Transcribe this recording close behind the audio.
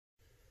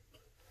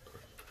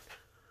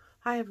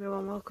Hi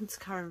everyone, welcome to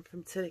Karen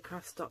from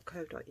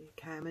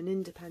tillycrafts.co.uk. I'm an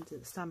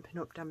independent Stampin'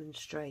 Up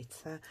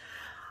demonstrator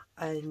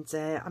and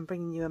I'm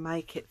bringing you a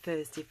Make It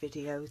Thursday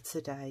video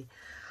today.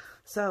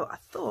 So I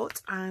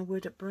thought I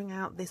would bring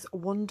out this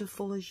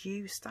Wonderful As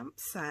You stamp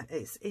set.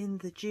 It's in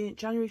the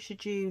January to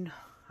June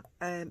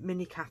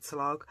mini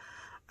catalogue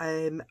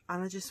and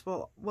I just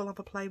thought we'll have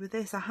a play with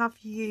this. I have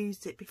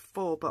used it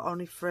before but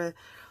only for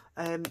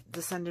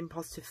the Sending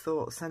Positive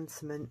Thoughts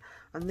sentiment,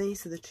 and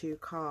these are the two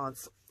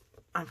cards.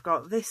 I've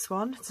got this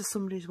one, To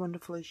Somebody As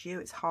Wonderful As You,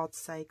 It's Hard to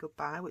Say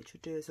Goodbye, which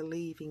would do as a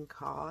leaving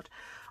card.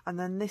 And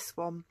then this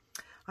one,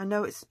 I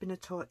know it's been a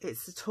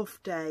tough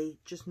day,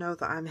 just know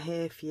that I'm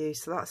here for you.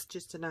 So that's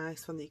just a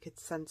nice one that you could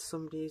send to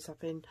somebody who's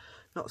having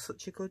not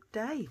such a good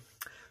day.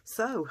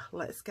 So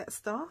let's get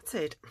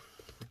started.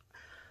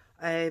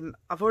 I've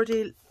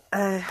already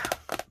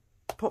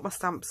put my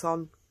stamps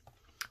on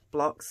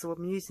blocks, so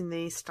I'm using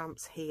these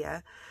stamps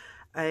here.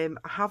 I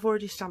have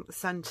already stamped the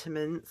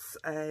sentiments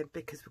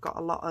because we've got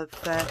a lot of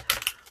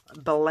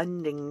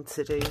blending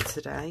to do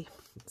today.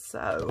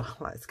 So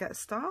let's get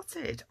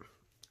started.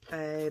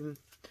 Don't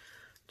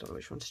know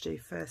which one to do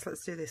first.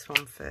 Let's do this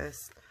one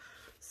first.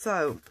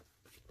 So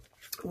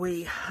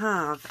we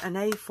have an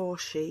A4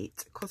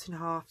 sheet cut in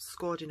half,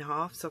 scored in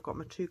half. So I've got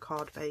my 2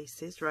 card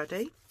bases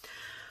ready.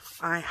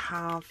 I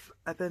have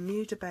a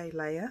Bermuda Bay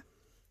layer,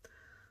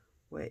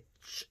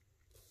 which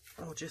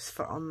I'll just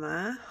put on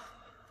there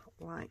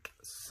like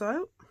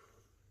so.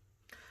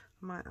 I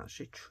might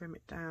actually trim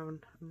it down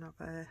and have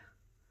a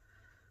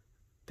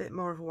bit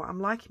more of a white. I'm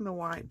liking my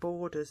white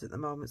borders at the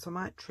moment, so I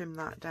might trim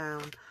that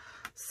down.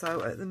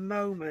 So at the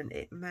moment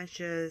it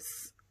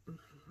measures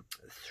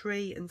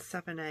 3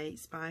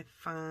 7/8 by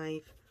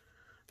 5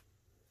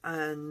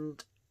 1/2.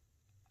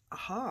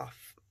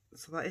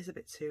 So that is a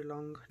bit too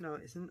long. No,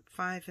 it isn't.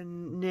 5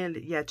 and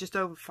nearly, yeah, just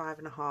over 5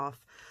 1/2.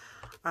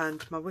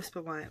 And my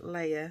Whisper White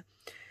layer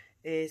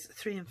is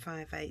 3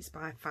 5/8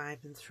 by 5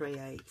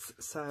 3/8.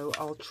 So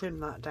I'll trim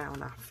that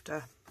down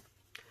after.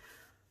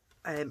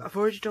 I've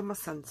already done my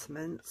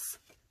sentiments.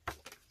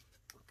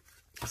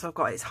 So I've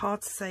got It's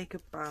Hard to Say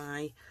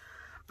Goodbye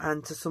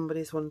and To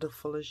Somebody As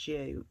Wonderful As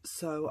You.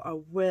 So I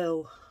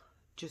will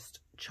just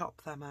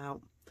chop them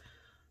out.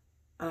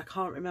 And I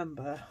can't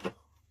remember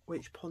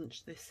which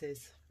punch this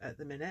is at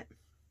the minute.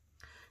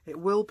 It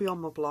will be on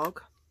my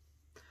blog.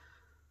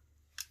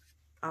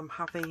 I'm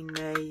having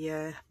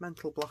a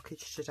mental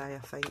blockage today, I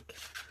think.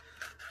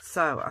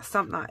 So I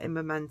stamped that in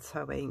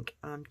Memento ink.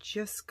 I'm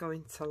just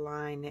going to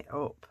line it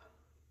up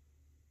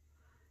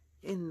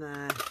in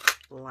there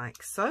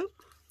like so.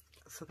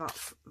 So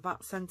that's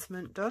that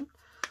sentiment done.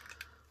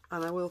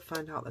 And I will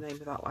find out the name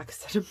of that, like I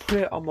said, and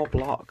put it on my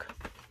blog.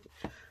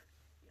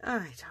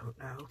 I don't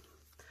know.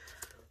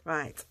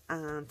 Right,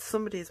 and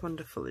Somebody As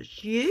Wonderful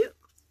As You.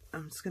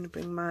 I'm just going to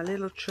bring my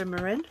little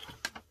trimmer in.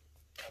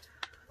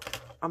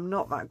 I'm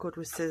not that good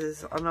with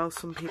scissors. I know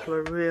some people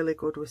are really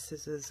good with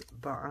scissors,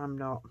 but I'm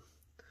not.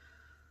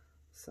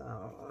 So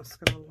I'm just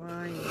going to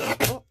line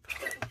it up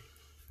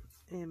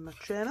in my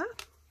trimmer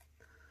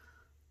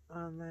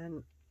and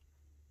then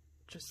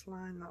just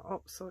line that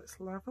up so it's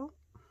level,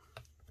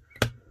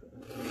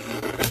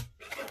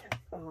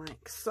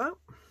 like so.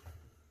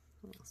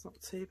 That's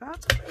not too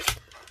bad.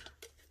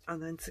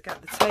 And then to get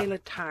the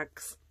tailored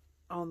tags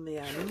on the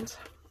end,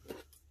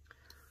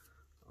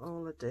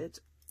 all I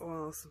did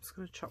was, I'm just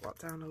going to chop that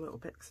down a little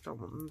bit because I don't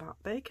want them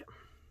that big.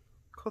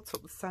 Cut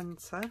up the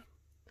centre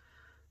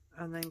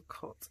and then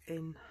cut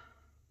in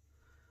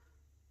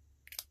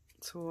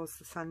towards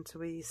the centre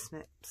with your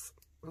snips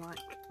like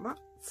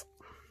that.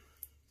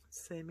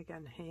 Same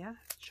again here,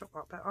 chop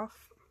that bit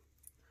off.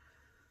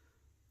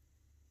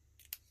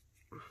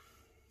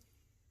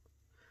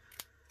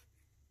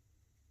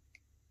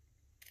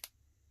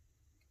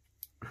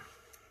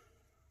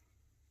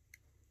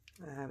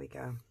 There we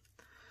go.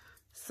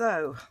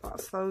 So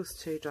that's those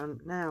two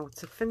done. Now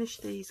to finish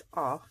these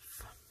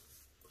off,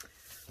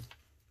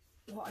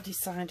 what I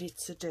decided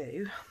to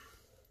do,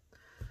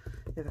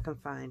 if I can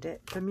find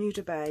it,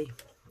 Bermuda Bay.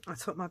 I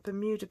took my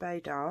Bermuda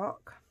Bay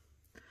dark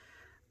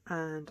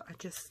and I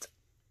just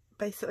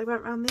basically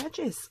went around the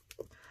edges.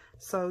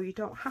 So you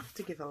don't have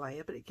to give a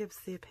layer, but it gives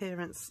the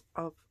appearance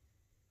of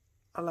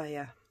a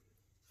layer.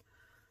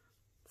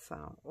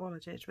 So all I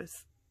did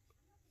was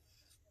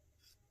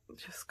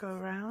just go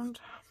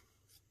around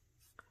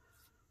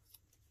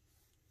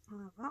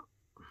like that.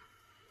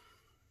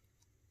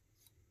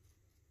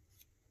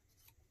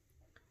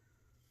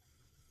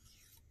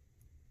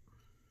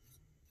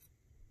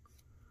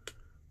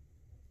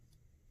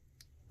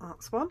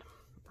 That's one.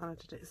 I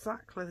did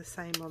exactly the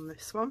same on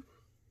this one.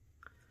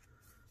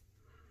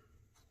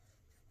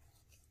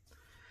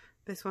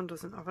 This one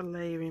doesn't have a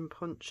layering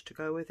punch to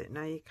go with it.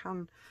 Now you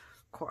can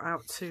cut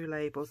out 2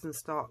 labels and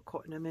start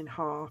cutting them in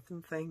half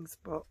and things,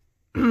 but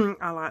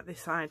I like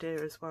this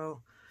idea as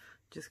well.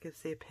 Just gives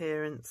the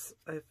appearance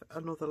of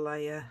another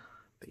layer,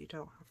 but you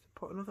don't have to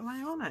put another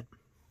layer on it.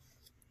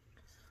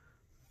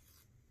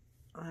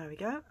 There we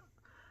go.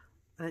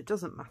 And it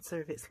doesn't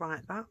matter if it's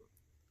like that.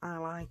 I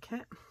like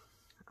it.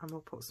 and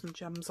we'll put some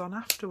gems on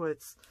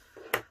afterwards.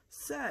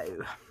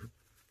 So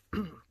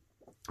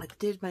I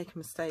did make a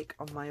mistake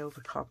on my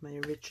overcard, my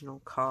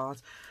original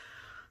card.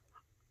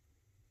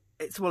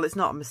 It's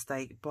not a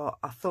mistake, but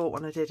I thought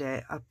when I did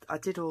it, I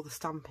did all the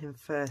stamping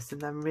first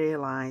and then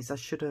realised I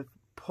should have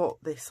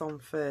put this on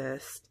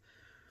first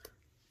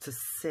to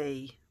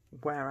see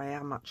where I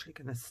am actually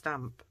going to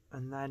stamp,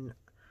 and then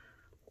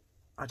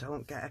I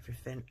don't get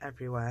everything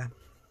everywhere.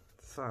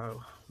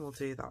 So we'll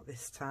do that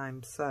this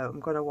time. So I'm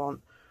going to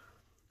want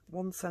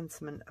one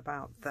sentiment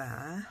about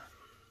there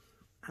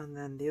and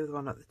then the other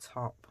one at the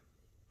top.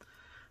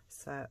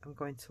 So I'm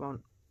going to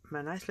want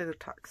my nice little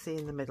taxi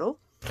in the middle.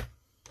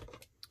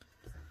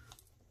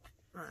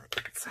 Right,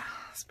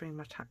 let's bring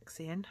my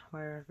taxi in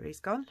wherever he's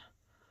gone.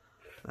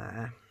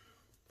 There.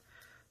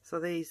 So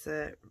these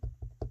are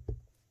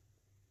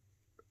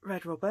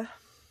red rubber.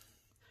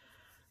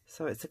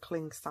 So it's a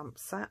cling stamp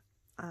set,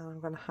 and I'm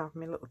going to have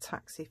my little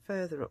taxi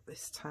further up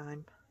this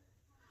time,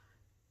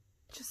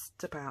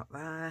 just about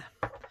there.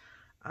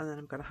 And then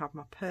I'm going to have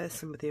my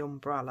person with the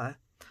umbrella,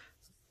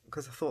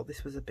 because I thought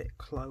this was a bit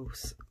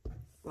close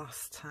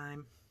last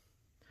time,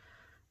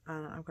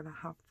 and I'm going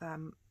to have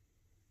them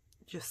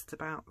just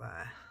about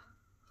there.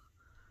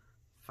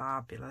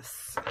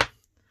 Fabulous.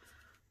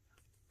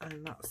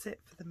 And that's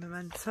it for the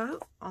memento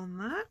on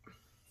that.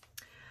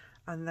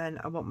 And then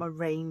I want my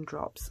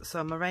raindrops.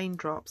 So my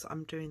raindrops,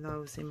 I'm doing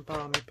those in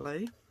balmy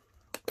blue.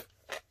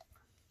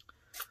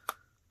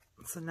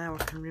 So now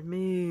I can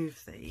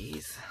remove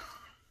these.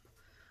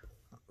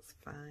 That's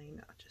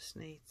fine. I just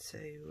need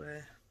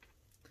to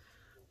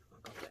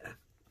I've got a bit of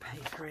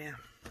paper here.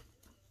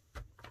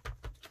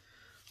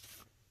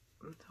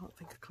 I don't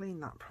think I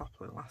cleaned that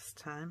properly last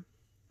time,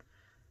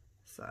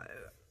 so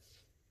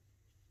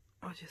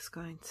I'm just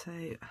going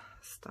to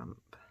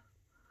stamp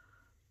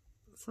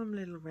some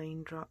little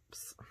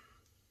raindrops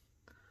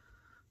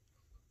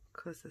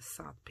because the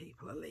sad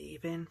people are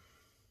leaving.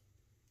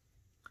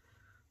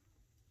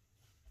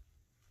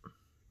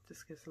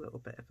 Just gives a little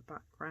bit of a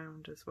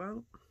background as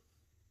well.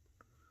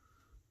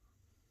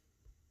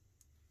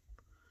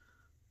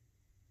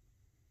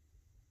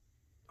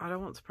 I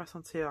don't want to press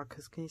on too hard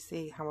because can you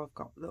see how I've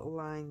got little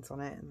lines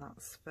on it, and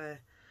that's for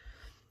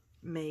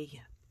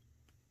me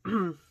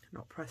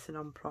not pressing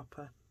on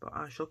proper, but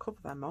I shall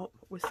cover them up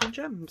with some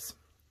gems.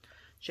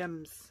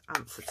 Gems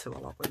answer to a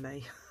lot with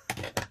me.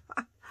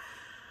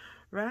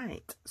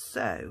 Right,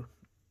 so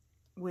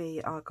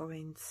we are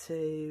going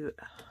to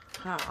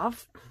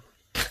have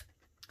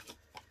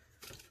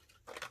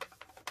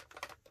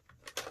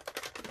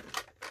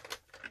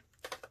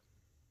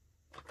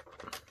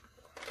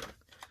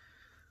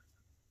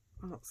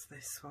what's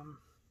this one?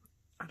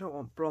 I don't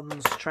want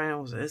bronze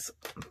trousers.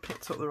 I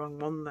picked up the wrong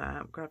one there.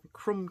 I'm grabbing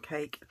crumb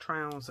cake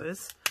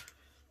trousers.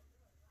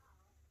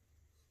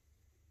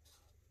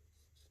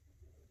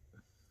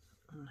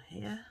 And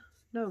here,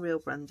 no real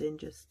branding,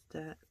 just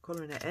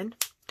colouring it in.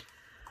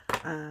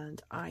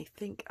 And I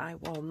think I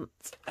want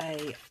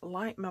a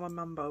light melon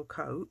mambo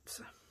coat.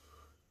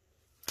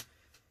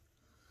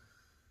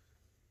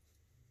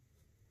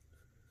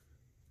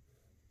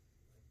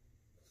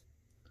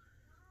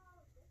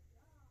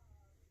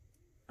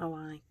 I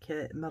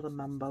like Melon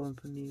Mambo and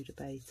Bermuda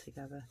Bay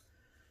together,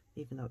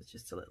 even though it's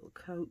just a little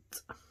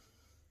coat,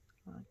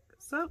 like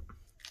so.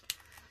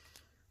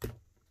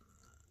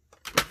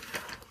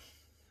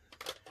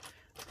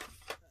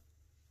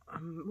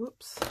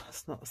 Whoops,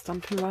 that's not a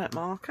Stampin' Right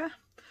marker.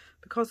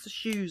 Because the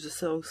shoes are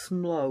so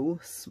small,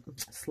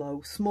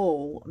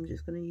 I'm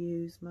just going to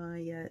use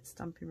my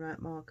Stampin' Right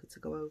marker to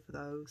go over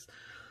those.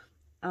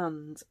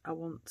 And I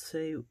want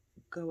to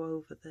go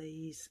over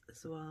these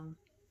as well.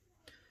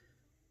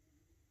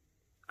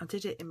 I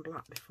did it in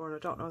black before, and I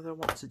don't know whether I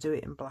want to do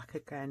it in black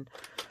again,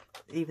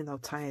 even though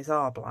tyres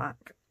are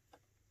black.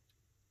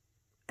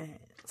 And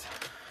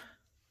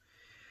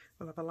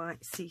we'll have a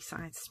light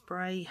Seaside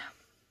Spray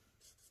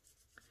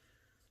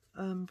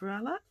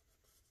umbrella.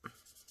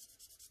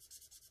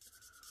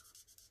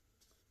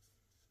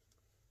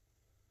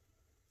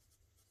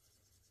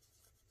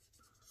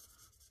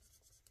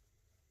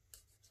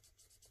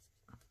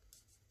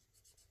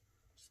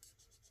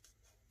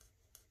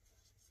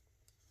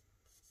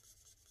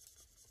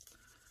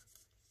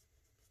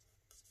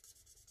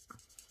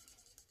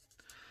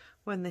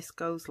 When this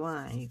goes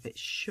live, it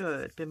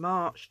should be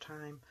March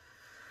time,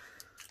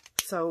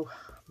 so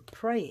I'm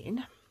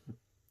praying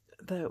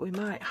that we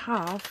might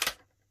have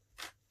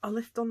a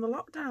lift on the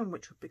lockdown,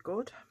 which would be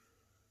good.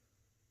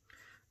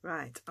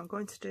 Right, I'm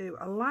going to do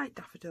a light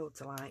Daffodil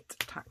Delight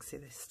taxi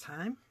this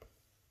time.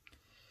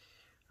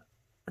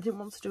 I didn't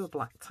want to do a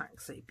black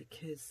taxi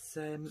because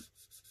it'd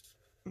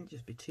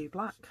just be too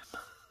black.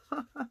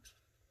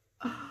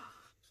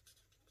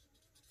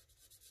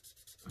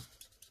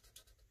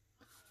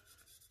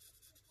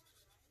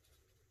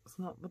 It's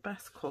not the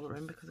best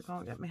colouring because I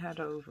can't get my head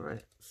over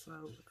it,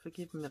 so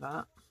forgive me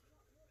that.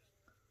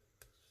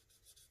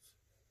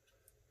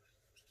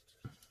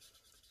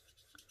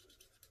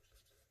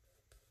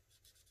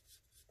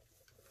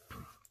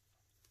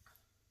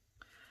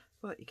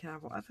 But you can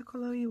have whatever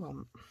colour you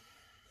want.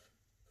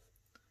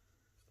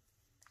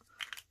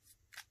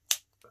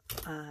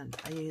 And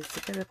I used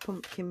a bit of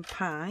pumpkin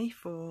pie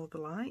for the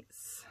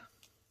lights.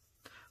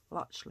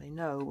 Well, actually,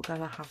 no, we're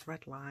going to have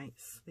red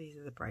lights. These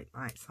are the brake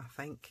lights, I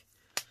think,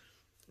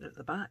 at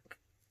the back.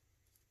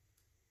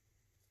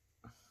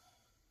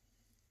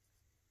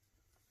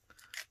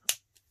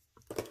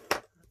 There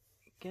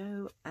we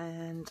go.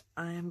 And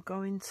I am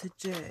going to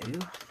do...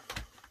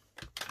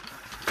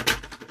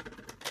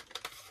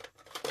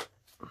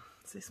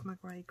 Is this my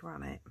grey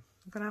granite?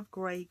 I'm going to have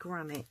grey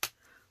granite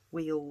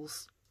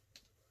wheels.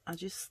 I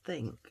just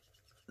think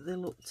they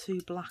look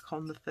too black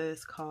on the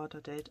first card I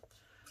did.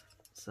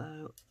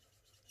 So...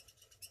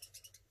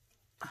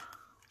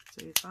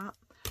 do that,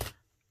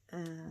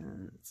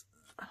 and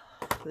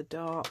the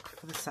dark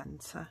for the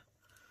centre.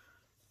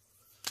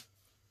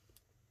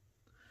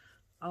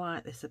 I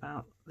like this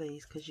about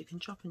these because you can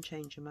chop and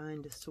change your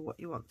mind as to what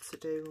you want to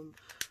do and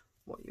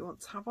what you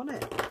want to have on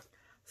it.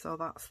 So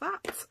that's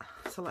that.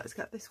 So let's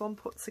get this one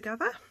put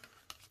together.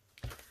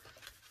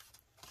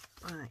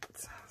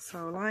 Right,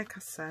 so like I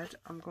said,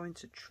 I'm going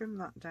to trim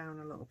that down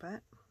a little bit.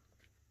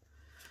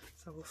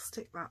 So we'll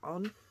stick that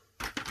on.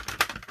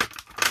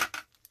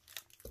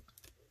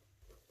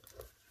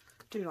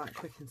 Do like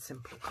quick and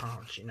simple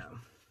cards, you know.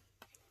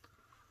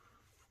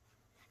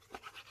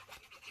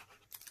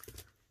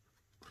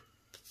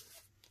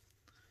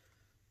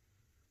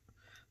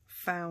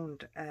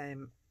 Found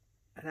an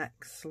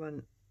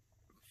excellent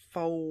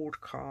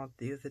fold card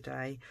the other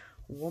day,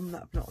 one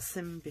that I've not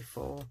seen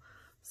before,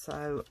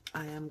 so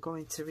I am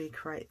going to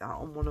recreate that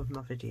on one of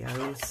my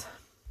videos.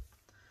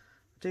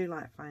 I do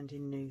like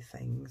finding new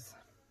things.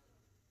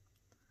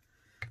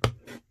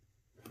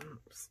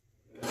 Oops.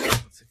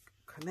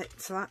 Commit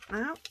to that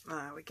now.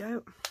 There we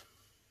go.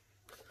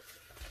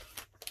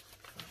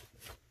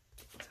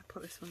 So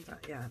put this one down.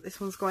 Yeah, this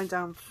one's going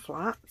down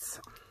flat.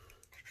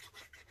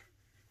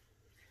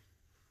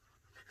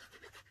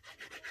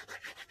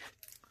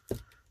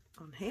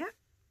 On here.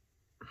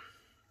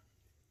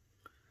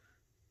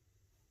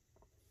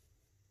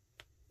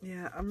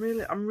 Yeah, I'm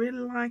really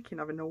liking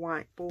having a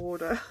white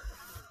border.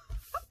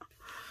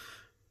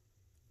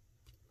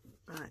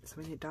 Right, so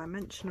we need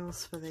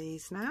dimensionals for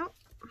these now.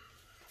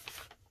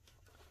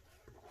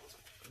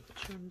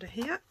 Under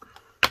here.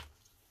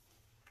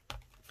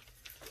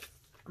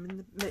 I'm in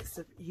the midst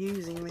of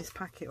using this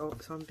packet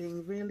up, so I'm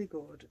being really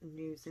good and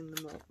using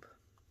them up.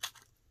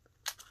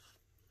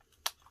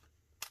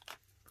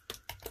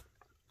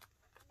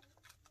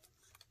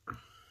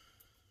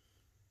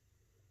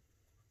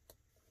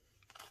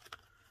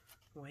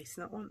 Waste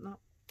not, want not.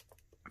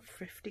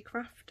 Thrifty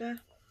crafter.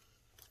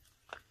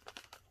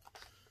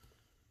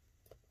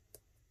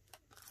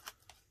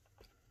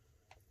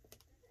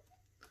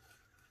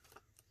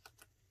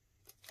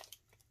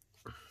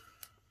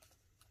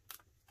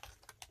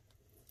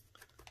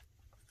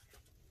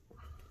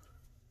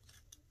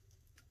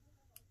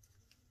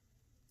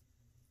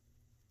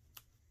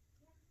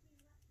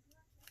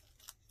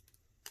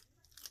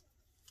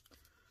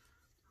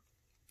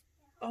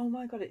 Oh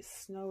my god, it's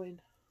snowing.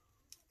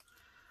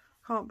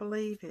 Can't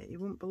believe it. You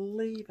wouldn't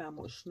believe how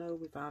much snow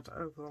we've had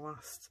over the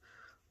last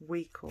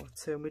week or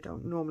two, and we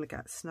don't normally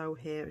get snow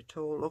here at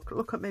all.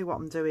 Look at me, what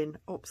I'm doing,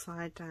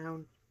 upside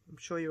down. I'm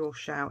sure you're all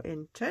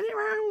shouting, turn it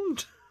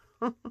around.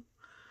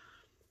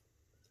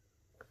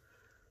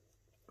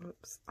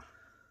 Oops.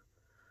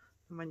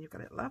 And when you've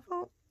got it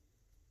level,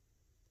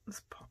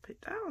 just pop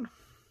it down.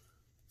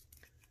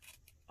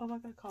 Oh my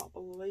god, I can't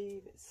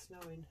believe it's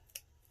snowing.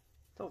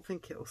 Don't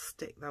think it'll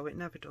stick though, it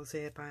never does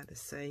here by the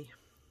sea.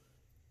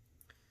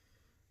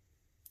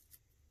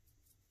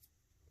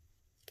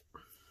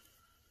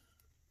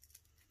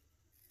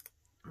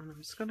 And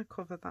I'm just going to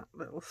cover that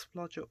little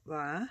splodge up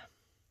there.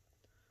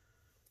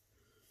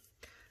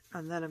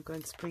 And then I'm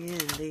going to bring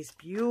in these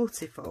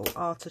beautiful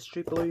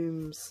Artistry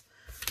Blooms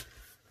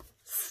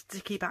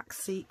sticky back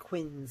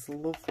sequins.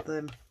 Love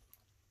them.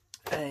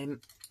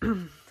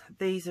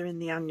 These are in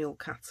the annual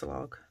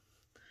catalogue,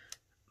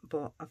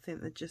 but I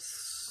think they're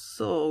just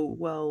so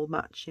well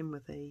matching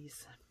with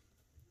these.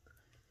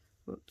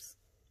 Whoops,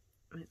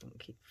 it don't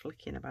keep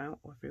flicking about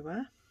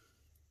everywhere.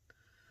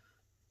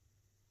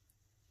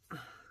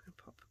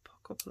 Pop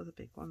a couple of the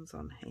big ones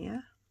on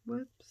here.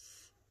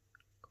 Whoops,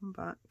 come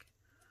back.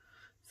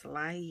 It's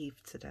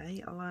alive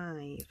today,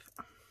 alive.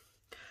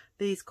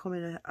 These come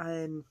in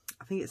I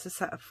think it's a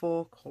set of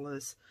 4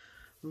 colours.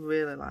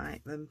 Really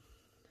like them.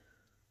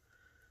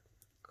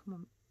 Come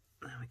on,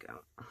 there we go.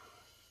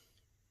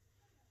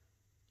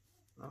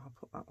 I'll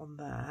put that one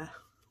there.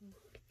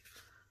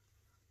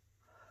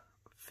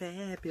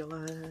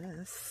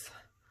 Fabulous.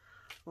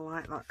 I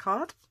like that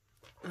card.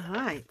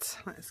 Alright,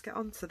 let's get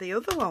on to the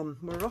other one.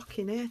 We're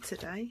rocking here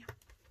today.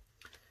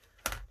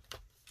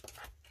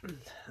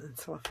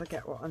 Until I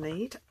forget what I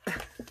need.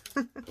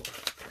 I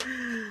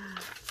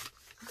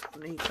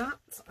need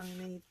that. I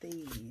need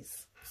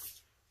these.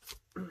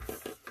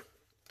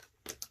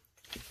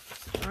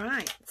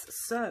 Right,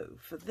 so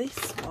for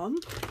this one,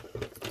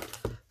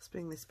 let's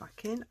bring this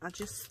back in. I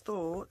just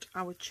thought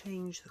I would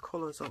change the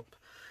colours up.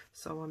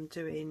 So I'm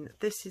doing,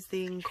 this is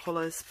the In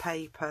Colours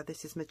paper,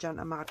 this is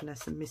Magenta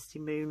Madness and Misty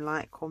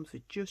Moonlight, comes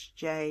with Just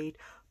Jade,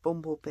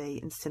 Bumblebee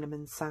and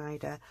Cinnamon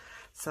Cider.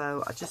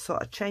 So I just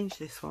thought I'd change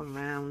this one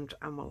round,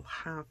 and we'll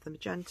have the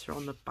magenta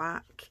on the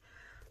back,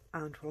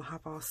 and we'll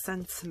have our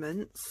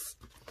sentiments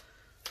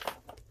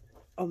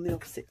on the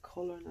opposite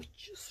colour. And I've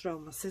just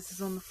thrown my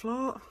scissors on the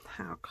floor.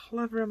 How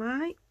clever am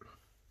I?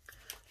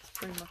 Let's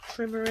bring my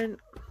trimmer in.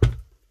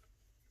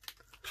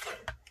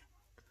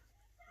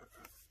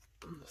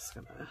 I'm just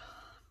going to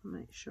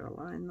make sure I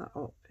line that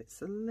up.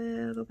 It's a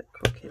little bit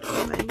crooked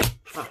for me.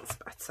 That's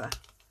better.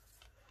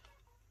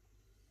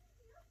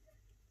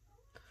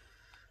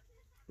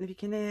 If you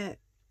can hear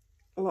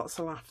lots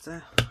of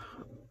laughter,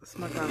 it's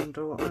my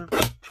granddaughter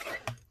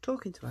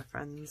talking to her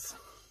friends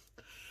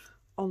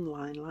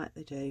online like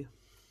they do.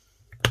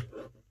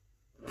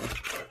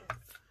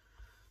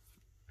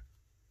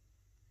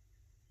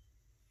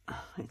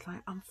 It's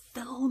like, I'm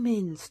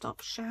filming, stop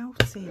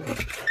shouting.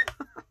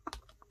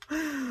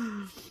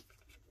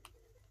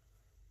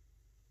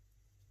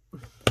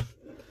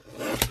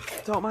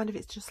 Don't mind if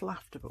it's just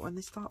laughter, but when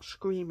they start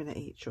screaming at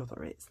each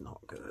other, it's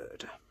not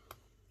good.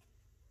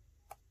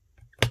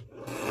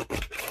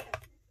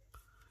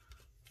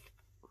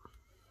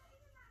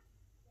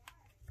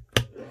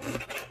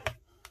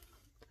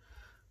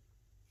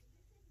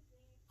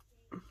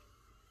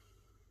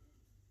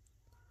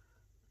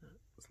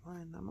 Let's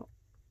line them up.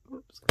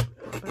 Whoops.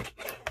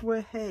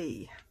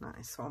 Wahey,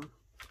 nice one.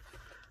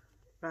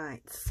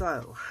 Right,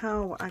 so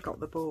how I got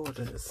the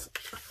borders.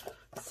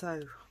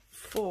 So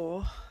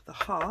for the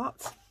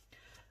heart,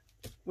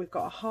 we've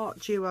got a heart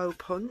duo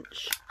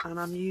punch, and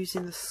I'm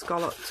using the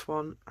scalloped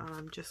one, and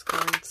I'm just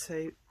going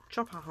to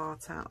chop a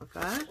heart out of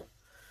there.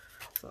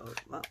 So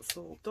that's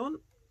all done.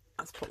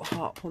 Let's put the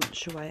heart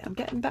punch away. I'm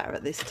getting better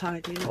at this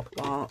tidying up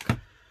work.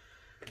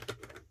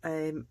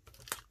 I'm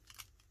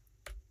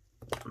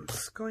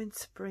just going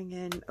to bring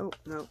in, oh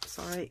no,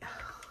 sorry,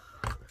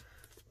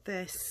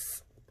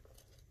 this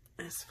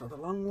is for the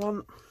long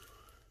one.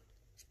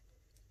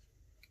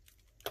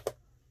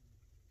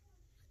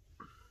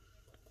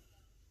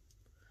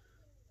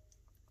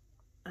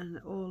 And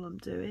all I'm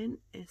doing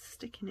is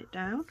sticking it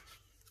down,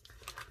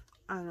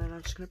 and then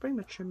I'm just going to bring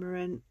my trimmer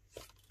in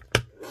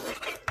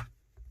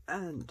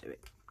and do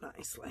it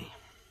nicely.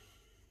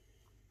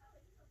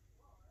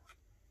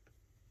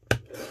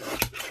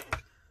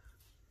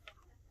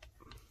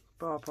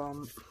 Bob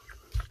on.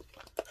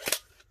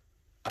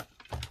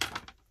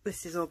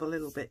 This is all the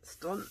little bits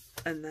done,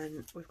 and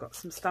then we've got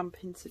some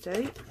stamping to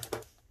do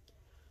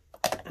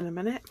in a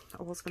minute.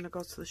 I was going to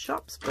go to the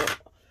shops, but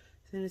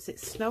as soon as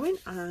it's snowing,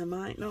 I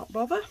might not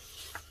bother.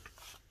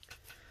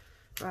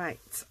 Right,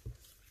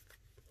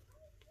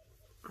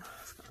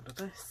 let's get rid of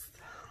this.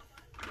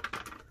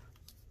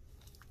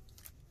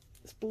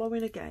 It's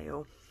blowing a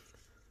gale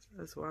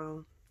as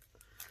well.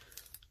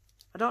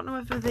 I don't know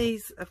whether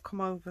these have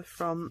come over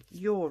from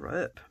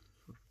Europe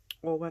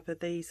or whether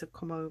these have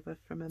come over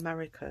from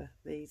America,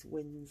 these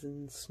winds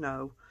and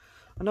snow.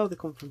 I know they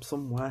come from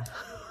somewhere.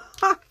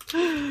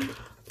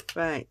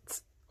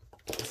 Right,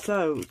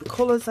 so the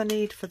colours I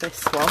need for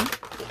this one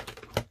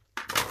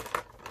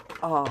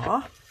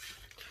are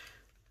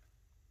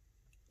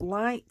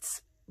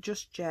light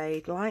Just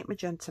Jade, light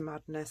Magenta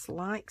Madness,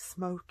 light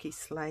Smoky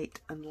Slate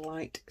and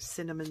light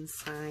Cinnamon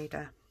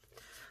Cider.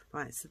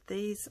 Right, so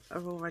these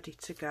are all ready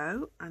to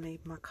go. I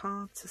need my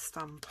card to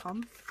stamp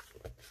on,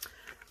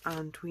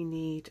 and we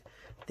need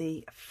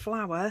the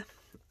flower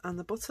and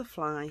the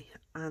butterfly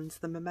and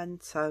the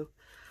memento.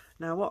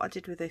 Now what I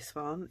did with this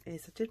one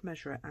is I did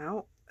measure it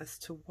out as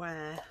to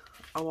where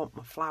I want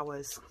my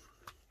flowers.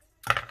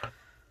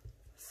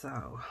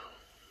 So,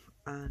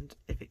 and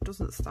if it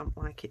doesn't stamp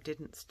like it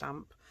didn't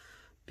stamp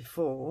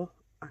before,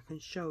 I can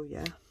show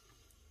you.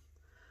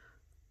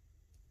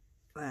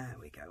 There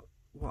we go,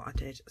 what I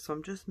did. So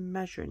I'm just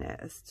measuring it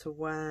as to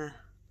where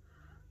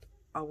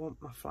I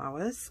want my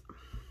flowers.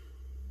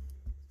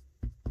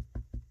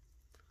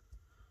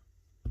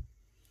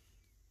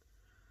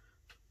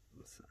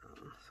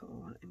 So I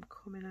want him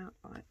coming out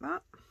like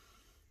that.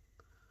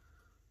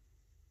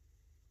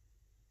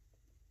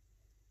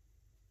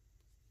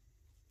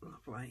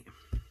 Lovely.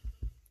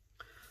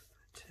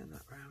 Turn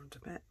that round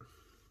a bit.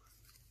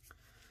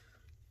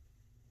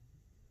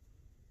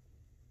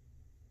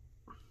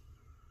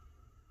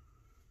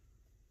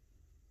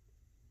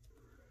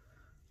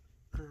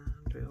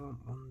 And we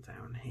want one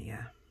down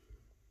here.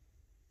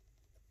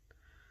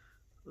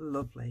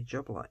 Lovely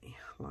jubbly,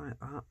 like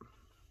that.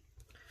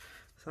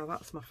 So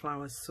that's my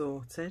flowers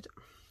sorted.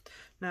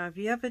 Now if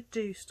you ever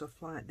do stuff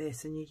like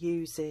this and you're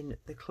using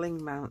the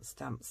cling mount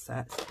stamp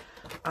sets,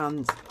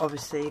 and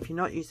obviously if you're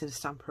not using a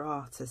Stamper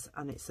Artist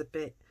and it's a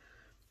bit,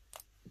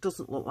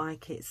 doesn't look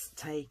like it's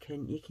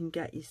taken, you can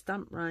get your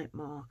Stamp Right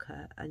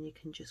marker and you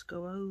can just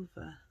go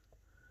over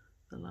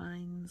the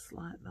lines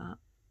like that,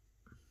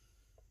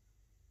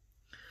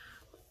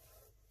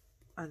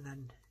 and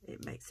then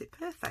it makes it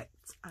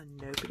perfect and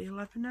nobody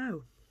will ever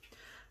know.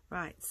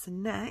 Right, so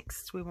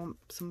next we want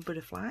some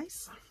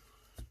butterflies.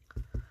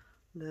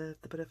 Love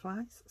the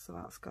butterflies, so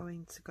that's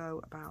going to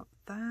go about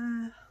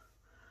there.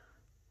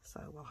 So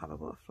we'll have a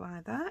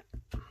butterfly there.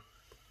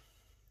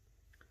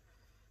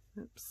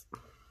 Oops,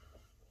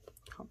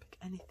 can't pick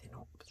anything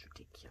up, it's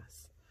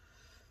ridiculous.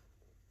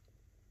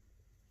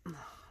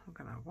 I'm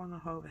going to have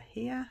one over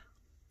here,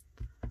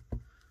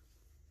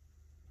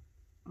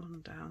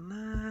 one down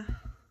there,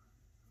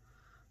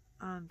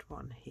 and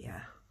one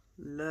here.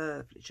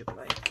 Lovely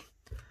jubbly.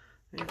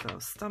 Move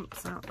those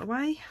stamps out the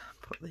way,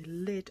 put the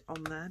lid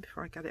on there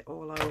before I get it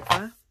all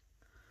over.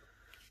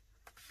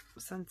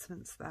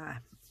 Sentiments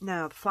there.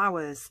 Now the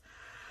flowers,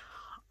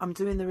 I'm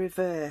doing the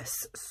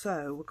reverse,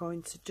 so we're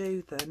going to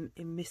do them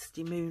in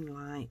Misty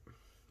Moonlight.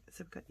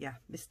 So we've got, yeah,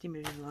 Misty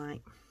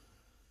Moonlight.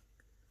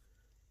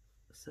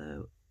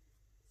 So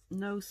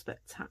no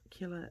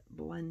spectacular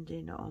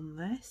blending on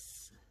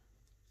this.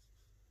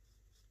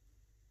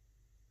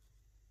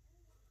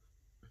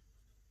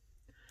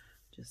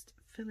 Just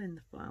fill in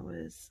the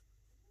flowers,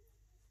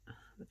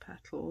 the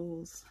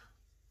petals.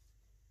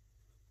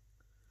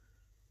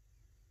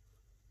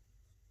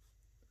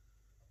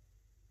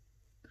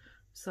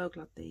 So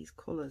glad these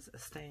colours are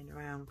staying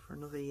around for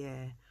another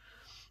year.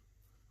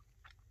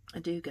 I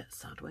do get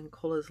sad when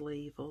colours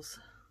leave us.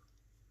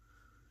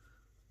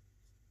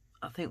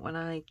 I think when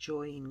I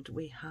joined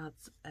we had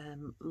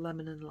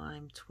lemon and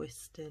lime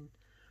twisting.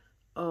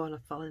 Oh, and I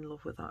fell in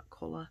love with that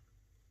colour.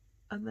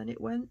 And then it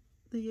went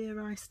the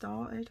year I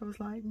started. I was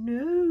like,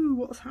 no,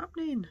 what's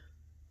happening?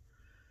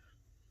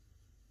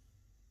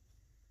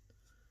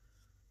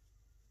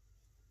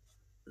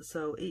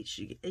 So each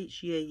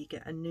year you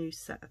get a new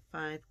set of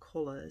 5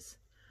 colours,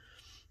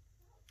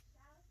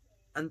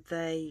 and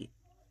they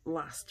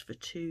last for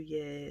 2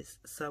 years.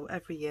 So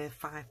every year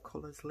 5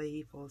 colours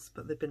leave us,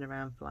 but they've been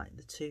around for like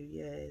the 2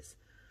 years.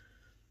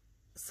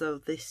 So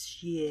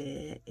this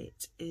year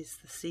it is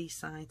the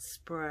Seaside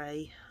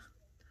Spray,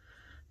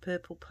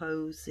 Purple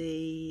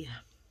Posy,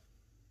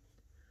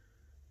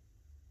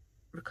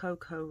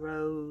 Rococo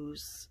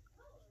Rose,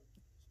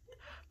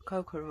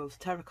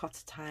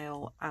 Terracotta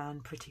Tile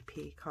and Pretty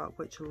Peacock,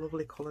 which are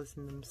lovely colours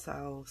in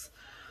themselves.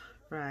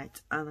 Right,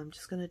 and I'm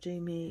just going to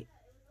do me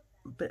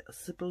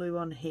bits of blue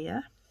on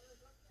here,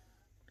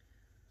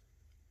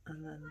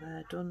 and then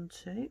they're done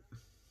too.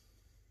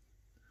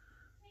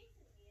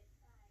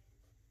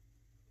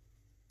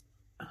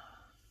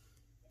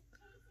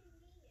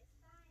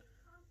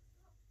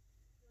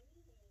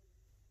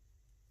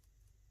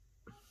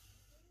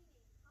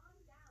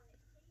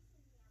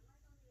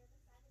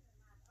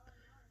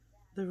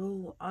 They're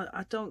all,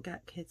 I don't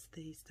get kids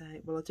these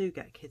days. Well, I do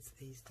get kids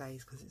these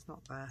days because it's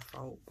not their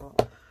fault,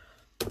 but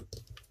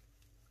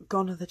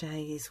gone are the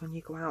days when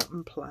you go out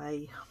and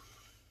play.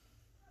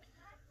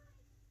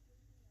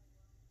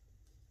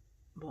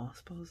 Well, I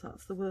suppose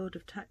that's the world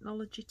of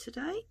technology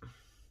today.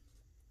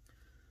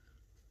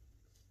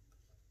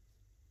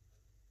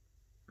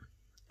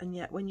 And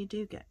yet when you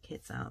do get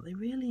kids out, they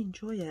really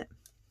enjoy it.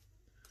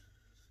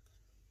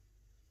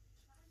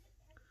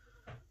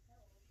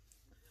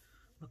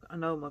 Look, I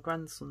know my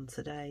grandson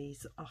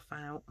today's off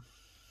out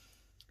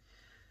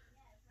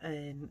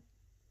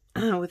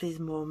with his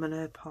mum and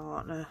her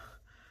partner,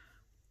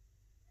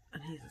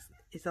 and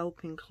he's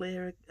helping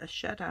clear a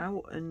shed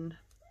out, and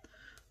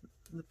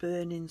the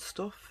burning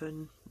stuff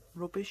and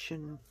rubbish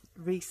and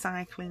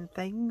recycling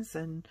things,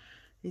 and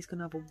he's going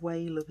to have a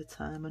whale of a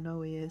time. I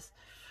know he is.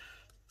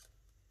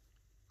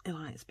 He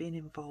likes being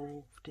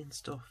involved in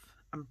stuff,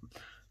 and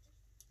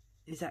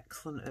he's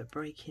excellent at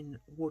breaking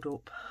wood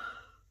up.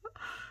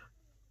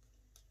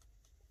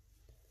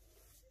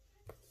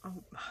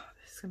 Oh,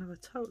 this is going to have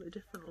a totally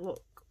different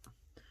look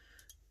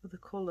with the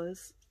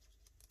colours.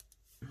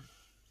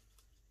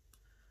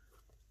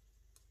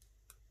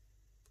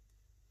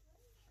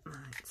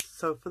 Right,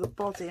 so for the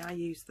body I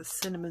use the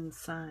cinnamon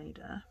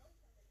cider.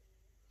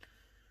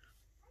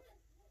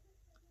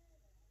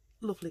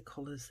 Lovely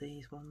colours,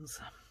 these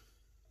ones.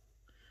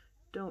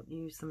 Don't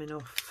use them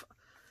enough.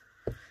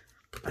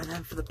 And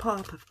then for the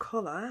pop of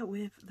colour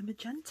with the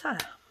magenta.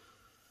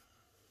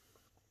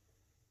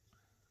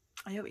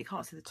 I hope you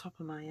can't see the top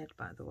of my head,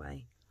 by the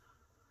way,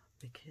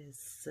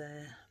 because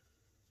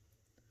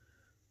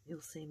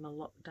you'll see my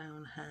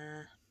lockdown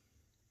hair.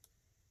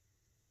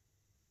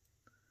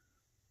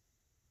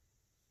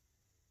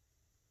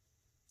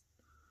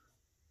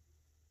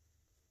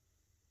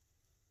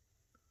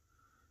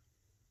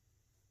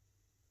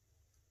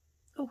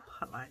 Oh,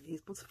 I like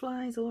these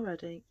butterflies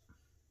already.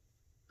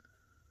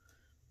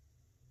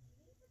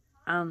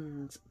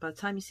 And by the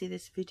time you see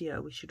this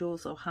video, we should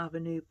also have a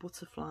new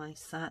butterfly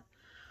set.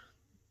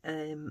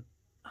 I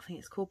think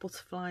it's called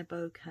Butterfly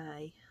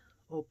Bouquet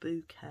or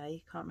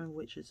Bouquet. Can't remember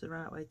which is the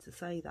right way to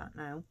say that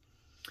now.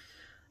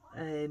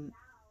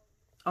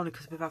 Only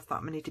because we've had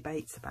that many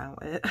debates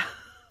about it.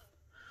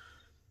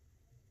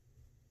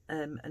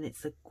 And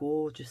it's a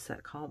gorgeous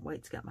set. Can't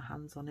wait to get my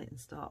hands on it and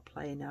start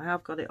playing. Now I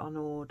have got it on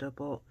order,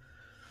 but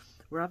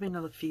we're having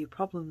a few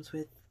problems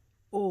with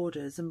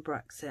orders and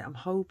Brexit. I'm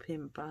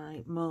hoping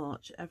by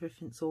March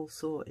everything's all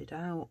sorted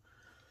out.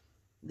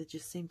 They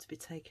just seem to be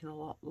taking a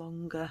lot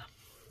longer.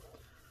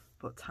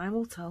 but time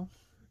will tell,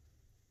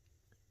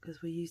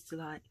 because we used to,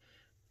 like,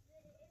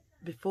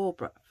 before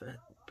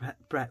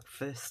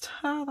breakfast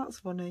that's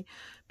funny,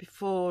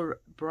 before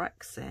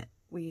Brexit,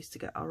 we used to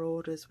get our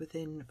orders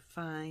within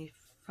 5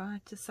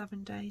 to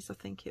 7 days, I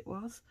think it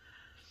was,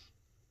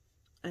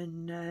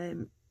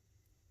 and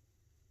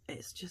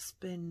it's just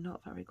been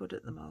not very good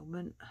at the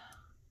moment.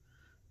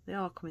 They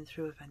are coming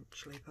through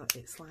eventually, but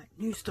it's like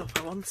new stuff,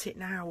 I want it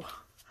now.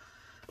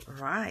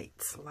 Right,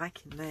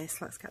 liking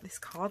this. Let's get this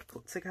card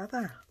put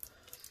together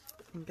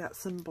and get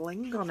some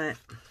bling on it.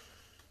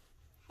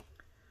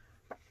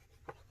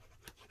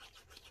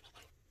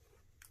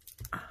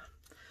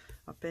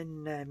 I've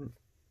been,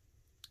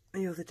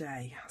 the other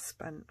day, I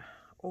spent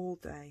all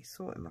day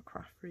sorting my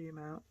craft room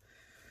out.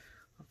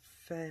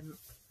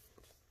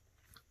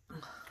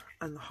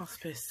 And the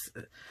hospice,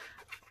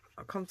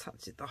 I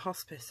contacted the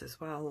hospice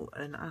as well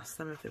and asked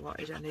them if they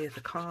wanted any of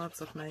the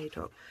cards I've made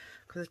up,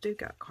 because I do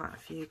get quite a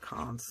few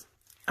cards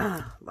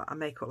that I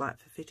make up, like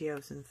for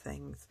videos and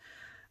things,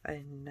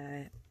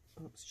 and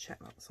let's check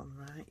that's on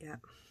right, yeah,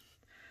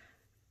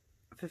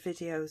 for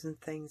videos and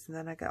things, and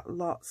then I get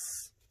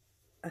lots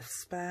of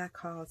spare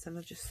cards, and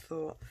I just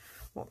thought,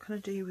 what can I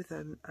do with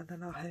them? And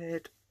then I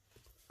heard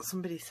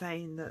somebody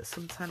saying that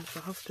sometimes the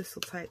hospice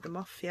will take them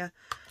off you,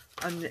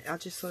 and I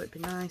just thought it'd be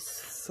nice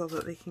so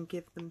that they can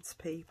give them to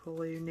people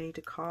who need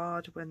a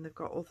card when they've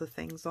got other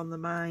things on their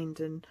mind,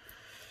 and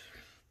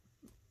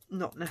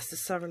not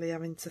necessarily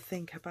having to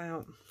think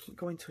about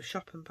going to a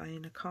shop and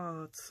buying a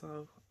card.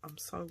 So I'm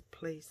so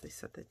pleased they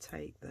said they'd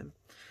take them.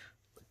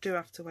 Do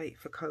have to wait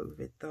for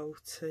COVID though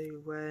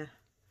to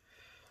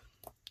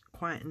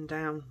quieten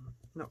down,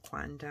 not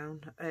quieten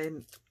down,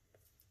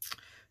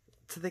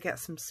 till they get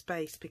some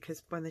space,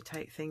 because when they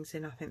take things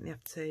in, I think they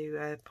have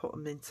to put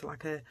them into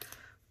like a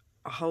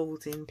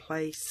holding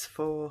place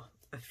for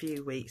a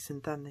few weeks,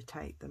 and then they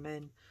take them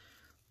in.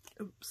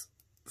 Oops.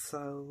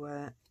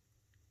 So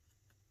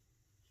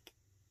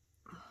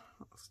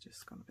that's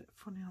just gone a bit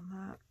funny on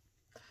that.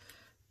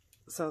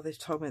 So they've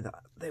told me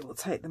that they will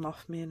take them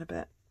off me in a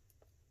bit.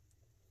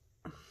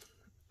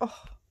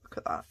 Oh, look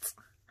at that.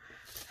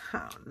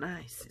 How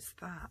nice is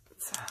that?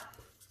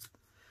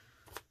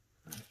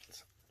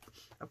 Right.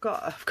 I've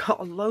got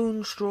a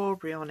lone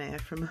strawberry on here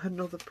from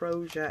another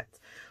project.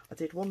 I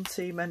did one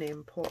too many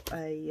and put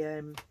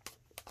a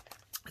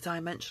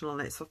dimension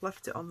on it, so I've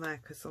left it on there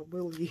because I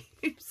will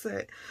use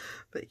it,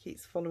 but it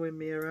keeps following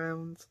me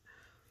around.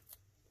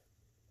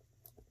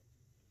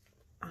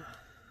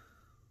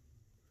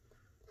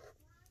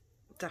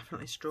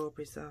 Definitely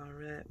strawberries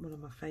are one of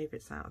my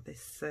favourites out of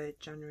this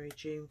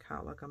January-June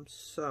catalogue. I'm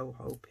so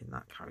hoping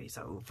that carries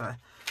over.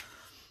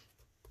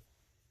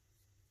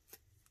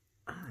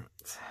 Right.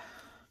 Let's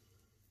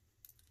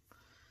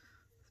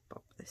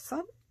pop this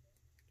on.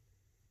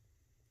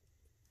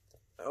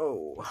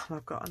 Oh,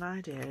 I've got an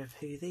idea of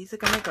who these are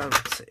going to go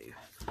to.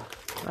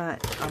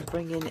 Right, I'm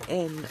bringing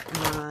in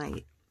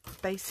my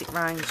basic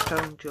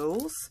rhinestone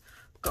jewels.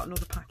 I've got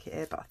another packet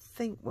here, but I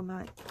think we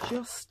might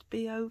just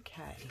be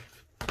okay.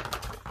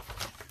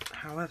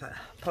 However,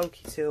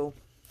 pokey tool,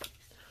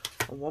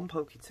 and one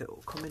pokey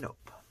tool coming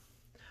up.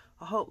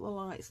 I hope the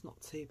light's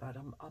not too bad.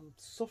 I'm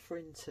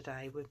suffering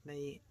today with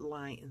me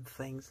light and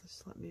things.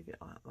 Just let me move it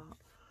like that.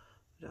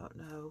 I don't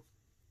know.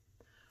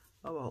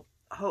 Oh well,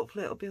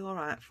 hopefully it'll be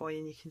alright for you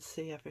and you can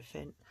see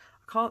everything.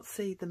 I can't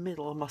see the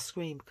middle of my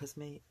screen because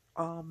my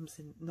arms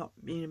in, not,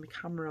 you know, my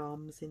camera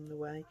arm's in the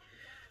way.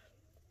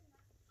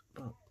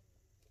 But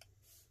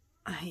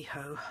hey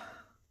ho.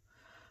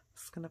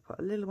 Just going to put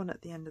a little one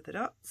at the end of the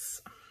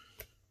dots.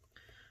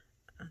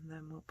 And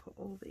then we'll put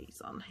all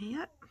these on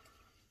here.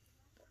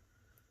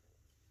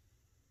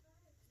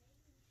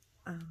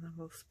 And then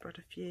we'll spread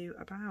a few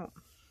about.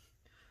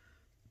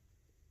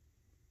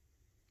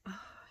 Oh,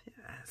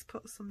 yeah, let's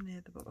put some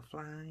near the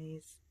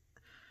butterflies.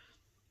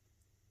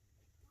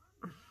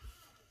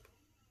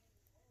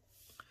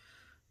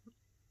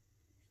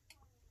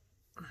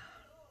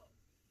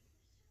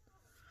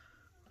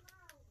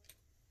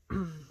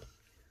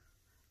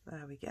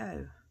 There we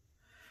go.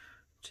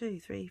 2,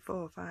 3,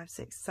 4, 5,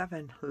 6,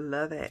 7.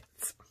 Love it.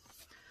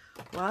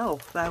 Well,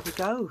 there we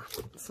go.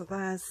 So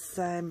there's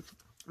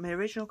my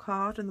original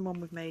card and the one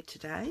we've made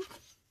today.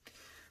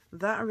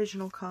 That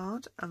original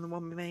card and the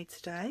one we made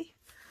today.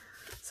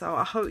 So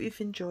I hope you've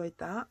enjoyed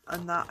that.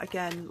 And that,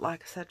 again,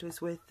 like I said, was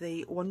with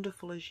the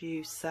Wonderful As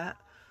You set.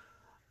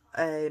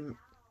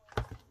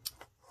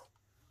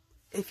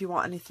 If you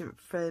want anything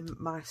from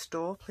my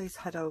store, please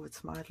head over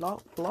to my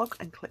blog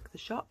and click the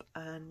shop,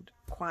 and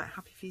quite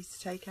happy for you to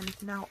take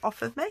anything out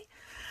off of me.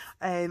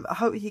 I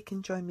hope you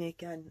can join me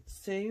again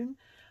soon,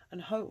 and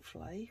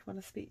hopefully when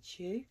I speak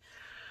to you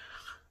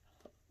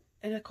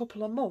in a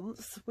couple of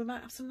months we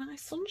might have some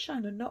nice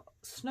sunshine and not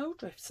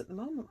snowdrifts at the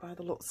moment by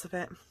the looks of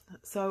it.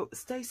 So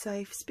stay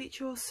safe, speak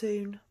to you all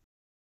soon.